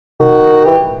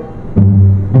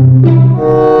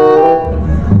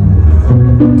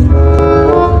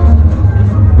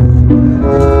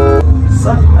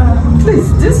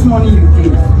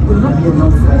could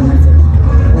not fry myself.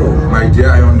 Oh, my dear,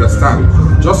 I understand.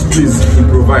 Just please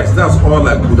improvise. That's all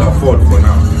I could afford for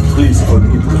now. Please,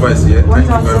 improvise here. What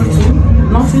Thank you very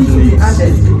much. Nothing to be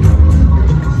added.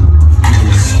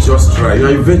 Please, just try.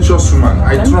 You're a virtuous woman.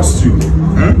 I trust you.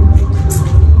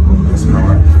 Yes, my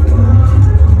wife.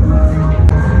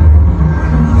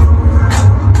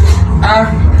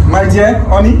 My dear,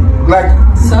 honey, like,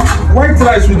 Sir? white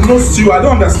rice with no stew. I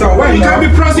don't understand. Why you can't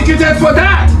be prosecuted for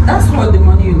that? That's what the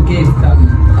money you gave can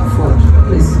afford.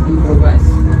 Please improvise.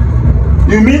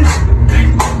 You mean?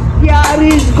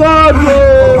 Here is God.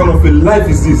 What kind of a life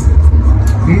is this?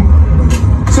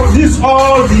 So this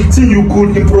all the thing you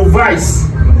could improvise.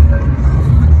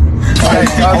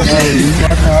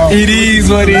 It is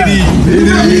what it is.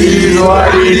 It is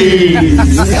what it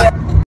is.